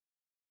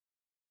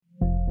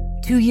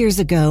2 years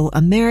ago,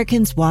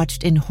 Americans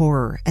watched in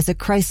horror as a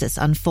crisis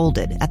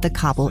unfolded at the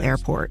Kabul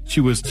airport.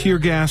 She was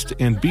tear-gassed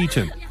and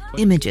beaten.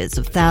 Images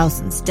of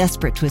thousands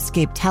desperate to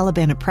escape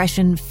Taliban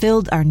oppression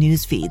filled our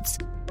news feeds.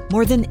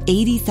 More than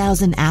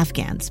 80,000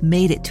 Afghans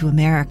made it to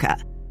America.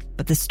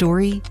 But the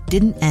story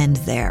didn't end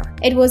there.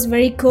 It was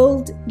very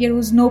cold. There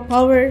was no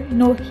power,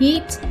 no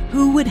heat.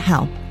 Who would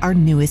help our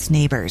newest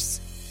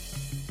neighbors?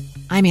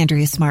 I'm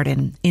Andrea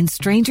Smartin. In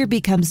Stranger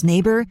Becomes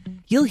Neighbor,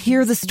 you'll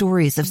hear the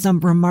stories of some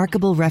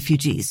remarkable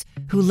refugees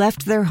who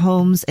left their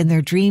homes and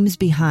their dreams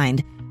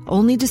behind,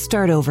 only to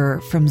start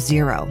over from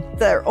zero.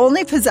 Their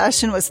only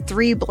possession was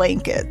 3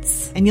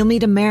 blankets. And you'll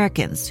meet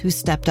Americans who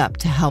stepped up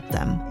to help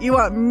them. You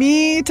want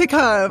me to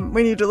come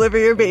when you deliver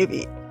your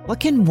baby. What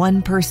can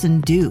one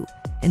person do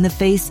in the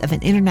face of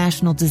an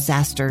international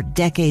disaster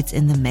decades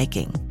in the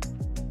making?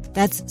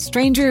 That's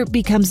Stranger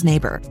Becomes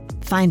Neighbor.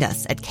 Find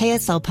us at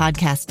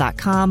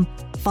kslpodcast.com.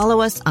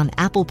 Follow us on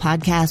Apple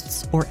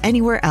Podcasts or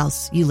anywhere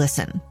else you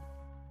listen.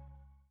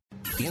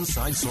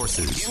 Inside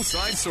Sources.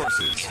 Inside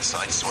Sources.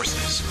 Inside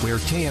Sources. Where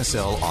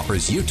KSL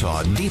offers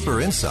Utah deeper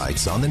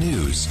insights on the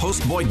news.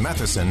 Host Boyd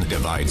Matheson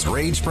divides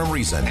rage from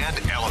reason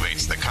and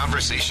elevates the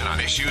conversation on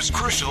issues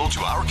crucial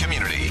to our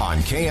community. On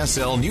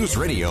KSL News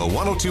Radio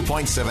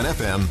 102.7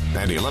 FM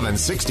and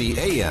 1160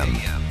 AM.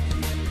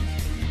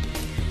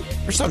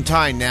 For some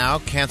time now,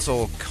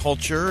 cancel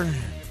culture,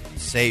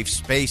 safe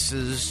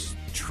spaces,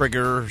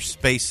 trigger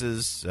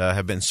spaces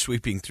have been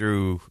sweeping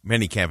through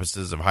many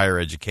campuses of higher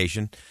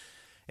education.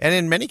 And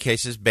in many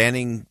cases,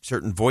 banning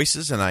certain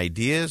voices and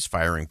ideas,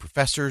 firing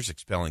professors,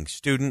 expelling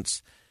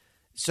students.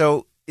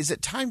 So is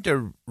it time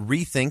to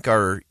rethink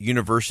our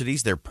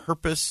universities, their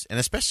purpose, and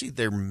especially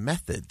their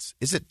methods?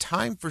 Is it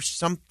time for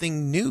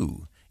something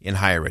new in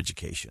higher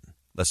education?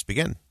 Let's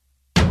begin.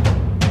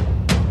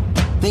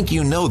 Think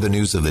you know the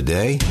news of the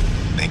day?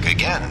 Think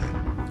again.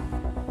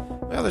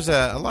 Well, there's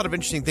a lot of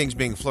interesting things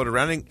being floated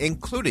around,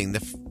 including the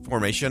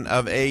formation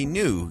of a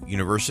new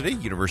university,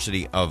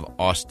 University of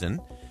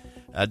Austin.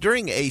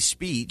 During a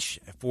speech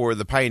for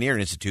the Pioneer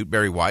Institute,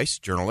 Barry Weiss,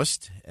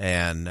 journalist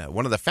and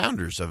one of the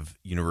founders of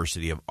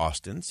University of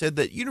Austin, said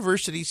that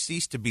universities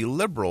cease to be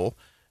liberal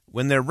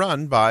when they're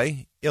run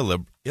by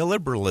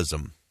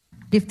illiberalism.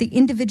 If the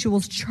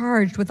individuals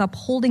charged with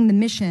upholding the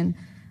mission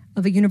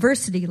of a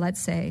university, let's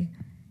say,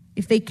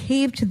 if they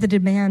cave to the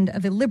demand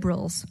of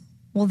illiberals,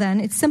 well then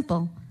it's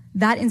simple.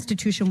 That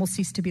institution will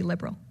cease to be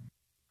liberal.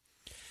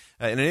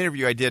 In an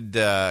interview I did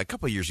a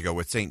couple of years ago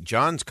with St.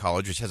 John's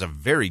College, which has a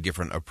very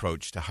different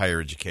approach to higher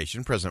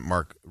education, President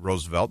Mark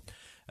Roosevelt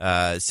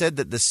said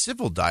that the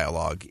civil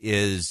dialogue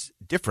is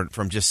different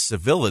from just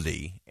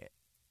civility,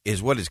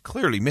 is what is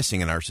clearly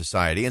missing in our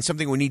society and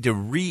something we need to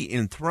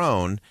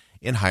re-enthrone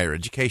in higher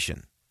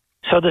education.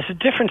 So there's a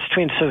difference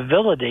between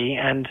civility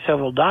and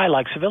civil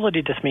dialogue.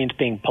 Civility just means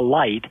being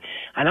polite,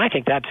 and I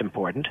think that's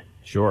important.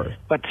 Sure.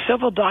 But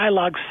civil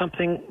dialogue's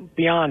something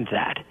beyond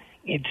that.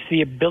 It's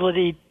the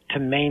ability to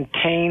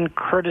maintain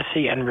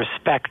courtesy and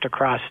respect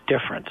across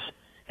difference.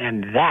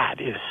 And that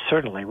is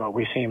certainly what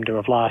we seem to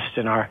have lost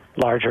in our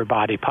larger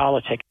body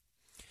politic.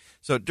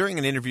 So during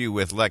an interview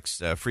with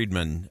Lex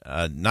Friedman,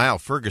 Niall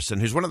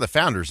Ferguson, who's one of the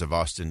founders of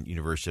Austin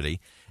University,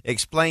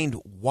 explained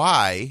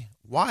why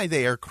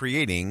they are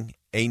creating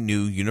a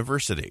new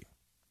university.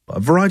 A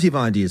variety of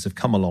ideas have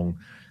come along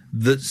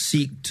that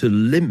seek to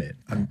limit,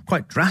 and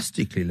quite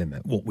drastically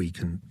limit, what we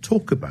can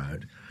talk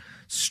about.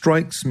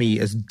 Strikes me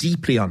as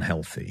deeply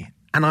unhealthy.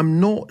 And I'm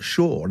not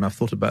sure, and I've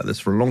thought about this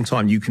for a long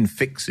time, you can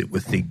fix it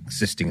with the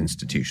existing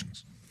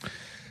institutions.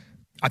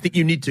 I think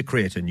you need to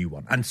create a new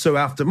one. And so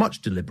after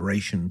much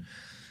deliberation,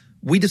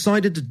 we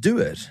decided to do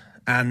it.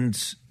 And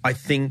I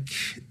think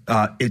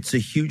it's a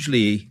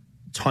hugely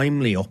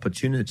timely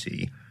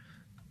opportunity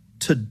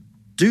to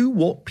do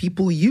what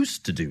people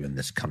used to do in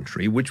this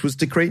country, which was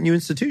to create new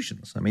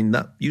institutions. I mean,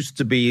 that used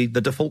to be the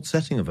default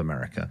setting of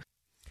America.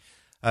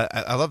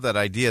 I love that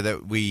idea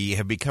that we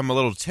have become a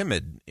little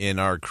timid in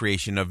our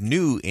creation of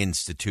new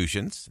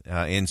institutions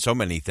in so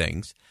many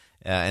things.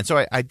 And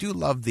so I do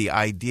love the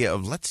idea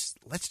of let's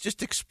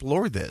just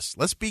explore this.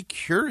 Let's be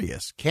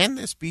curious. Can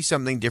this be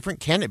something different?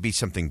 Can it be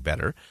something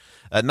better?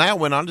 Niall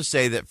went on to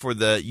say that for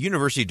the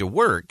university to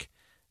work,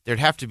 there'd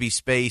have to be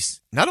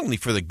space not only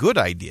for the good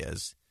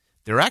ideas,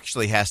 there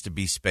actually has to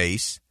be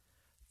space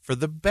for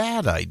the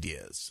bad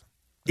ideas.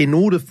 In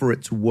order for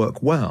it to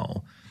work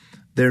well,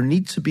 there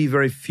need to be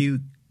very few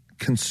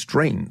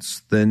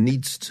constraints. There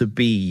needs to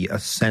be a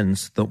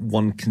sense that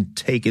one can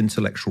take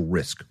intellectual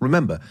risk.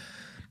 Remember,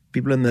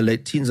 people in their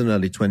late teens and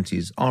early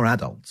 20s are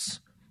adults,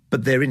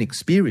 but they're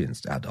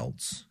inexperienced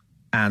adults.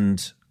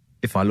 And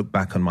if I look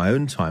back on my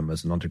own time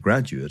as an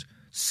undergraduate,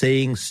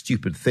 saying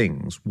stupid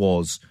things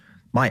was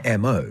my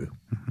MO.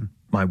 Mm-hmm.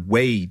 My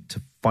way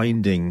to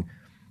finding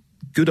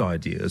good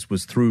ideas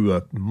was through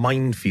a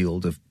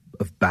minefield of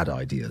bad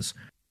ideas.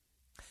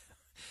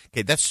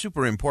 Okay, that's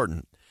super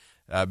important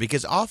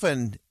because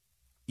often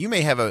you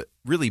may have a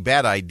really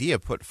bad idea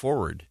put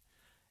forward,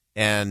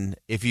 and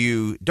if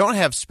you don't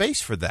have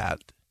space for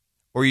that,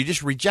 or you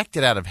just reject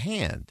it out of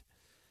hand,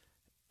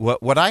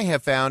 What I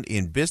have found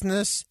in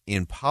business,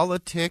 in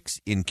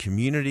politics, in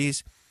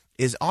communities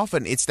is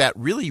often it's that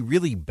really,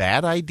 really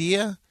bad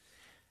idea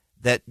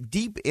that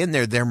deep in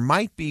there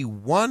might be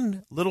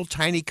one little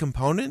tiny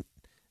component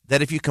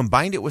that if you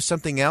combine it with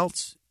something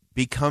else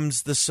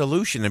becomes the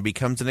solution and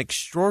becomes an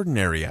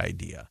extraordinary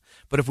idea.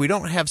 But if we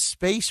don't have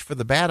space for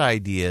the bad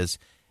ideas,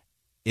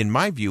 in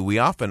my view, we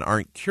often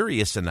aren't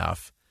curious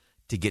enough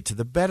to get to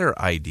the better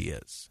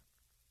ideas.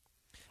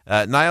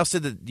 Niall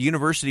said that the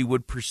university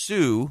would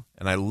pursue,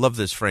 and I love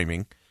this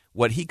framing,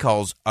 what he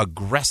calls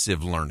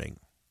aggressive learning.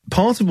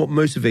 Part of what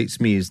motivates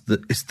me is the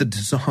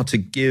desire to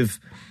give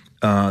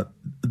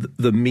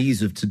the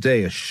me's of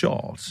today a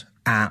shot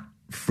at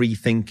free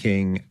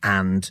thinking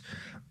and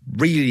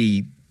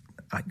really,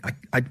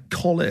 I'd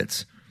call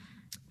it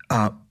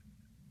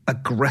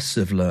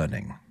aggressive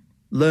learning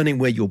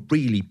where you're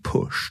really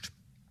pushed.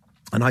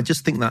 And I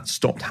just think that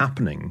stopped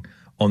happening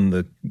on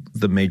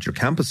the major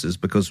campuses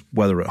because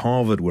whether at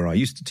Harvard, where I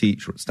used to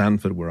teach, or at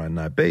Stanford, where I'm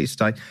now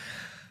based, I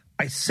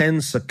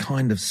sense a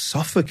kind of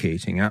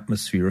suffocating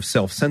atmosphere of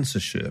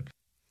self-censorship.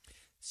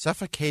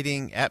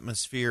 Suffocating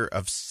atmosphere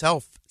of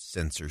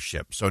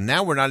self-censorship. So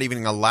now we're not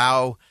even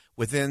allow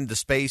within the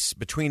space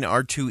between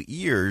our two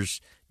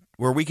ears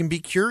where we can be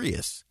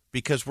curious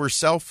because we're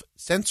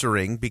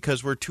self-censoring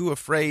because we're too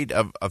afraid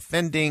of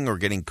offending or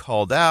getting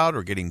called out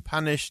or getting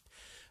punished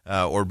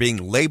or being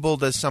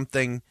labeled as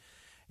something.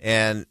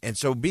 And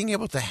so being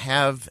able to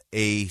have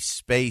a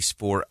space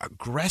for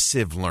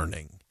aggressive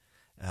learning,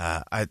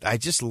 I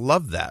just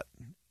love that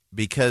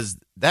because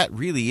that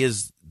really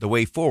is the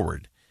way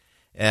forward.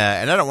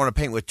 And I don't want to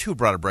paint with too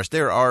broad a brush.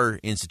 There are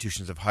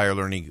institutions of higher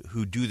learning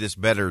who do this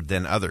better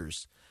than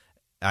others.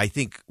 I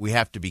think we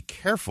have to be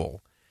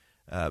careful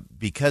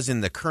because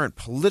in the current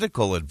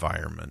political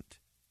environment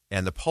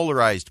and the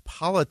polarized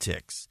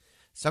politics,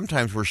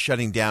 sometimes we're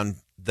shutting down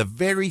the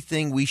very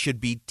thing we should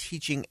be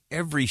teaching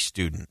every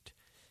student.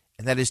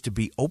 And that is to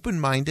be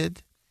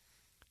open-minded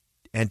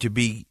and to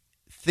be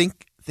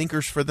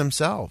thinkers for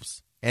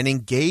themselves and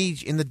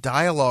engage in the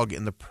dialogue,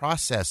 in the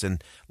process,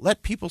 and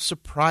let people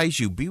surprise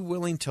you. Be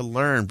willing to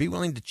learn. Be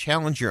willing to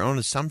challenge your own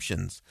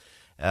assumptions.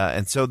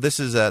 And so this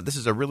is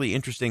a really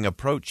interesting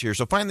approach here.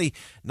 So finally,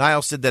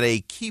 Niall said that a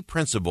key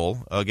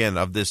principle, again,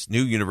 of this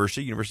new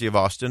university, University of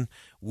Austin,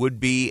 would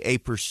be a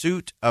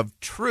pursuit of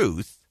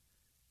truth,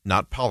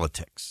 not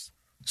politics.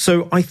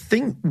 So I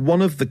think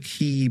one of the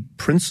key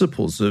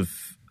principles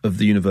of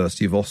the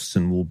University of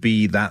Austin will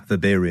be that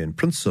Weberian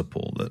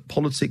principle that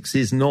politics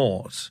is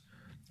not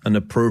an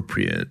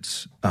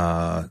appropriate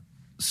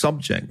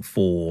subject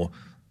for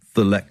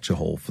the lecture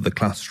hall, for the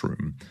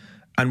classroom.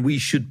 And we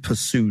should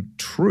pursue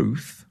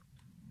truth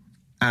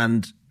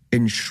and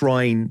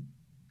enshrine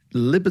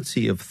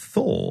liberty of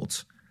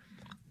thought.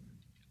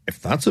 If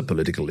that's a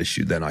political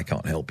issue, then I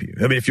can't help you.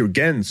 I mean, if you're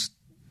against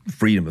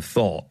freedom of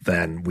thought,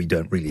 then we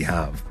don't really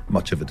have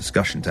much of a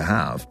discussion to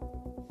have.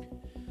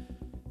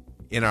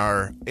 In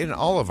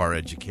all of our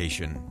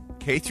education,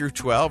 K through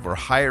 12 or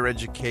higher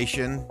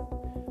education,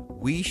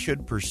 we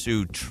should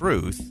pursue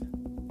truth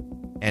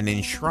and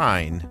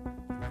enshrine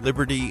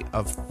liberty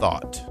of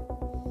thought.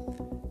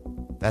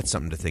 That's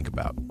something to think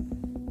about.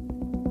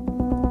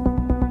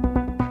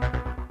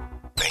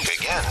 Think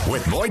again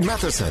with Boyd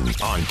Matheson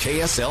on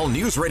KSL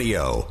News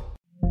Radio.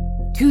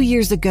 2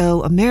 years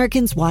ago,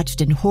 Americans watched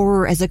in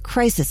horror as a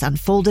crisis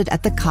unfolded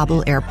at the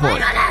Kabul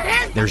airport.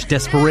 There's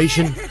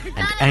desperation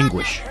and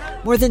anguish.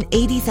 More than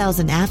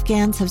 80,000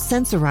 Afghans have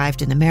since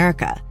arrived in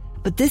America,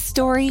 but this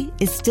story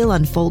is still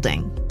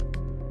unfolding.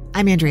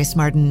 I'm Andrea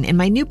Smartin. In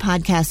my new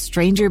podcast,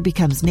 Stranger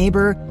Becomes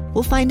Neighbor,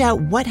 we'll find out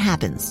what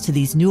happens to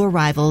these new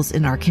arrivals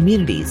in our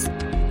communities.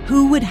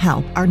 Who would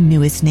help our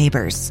newest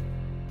neighbors?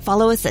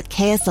 Follow us at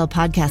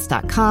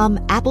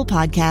kslpodcast.com, Apple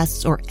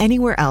Podcasts, or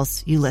anywhere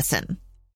else you listen.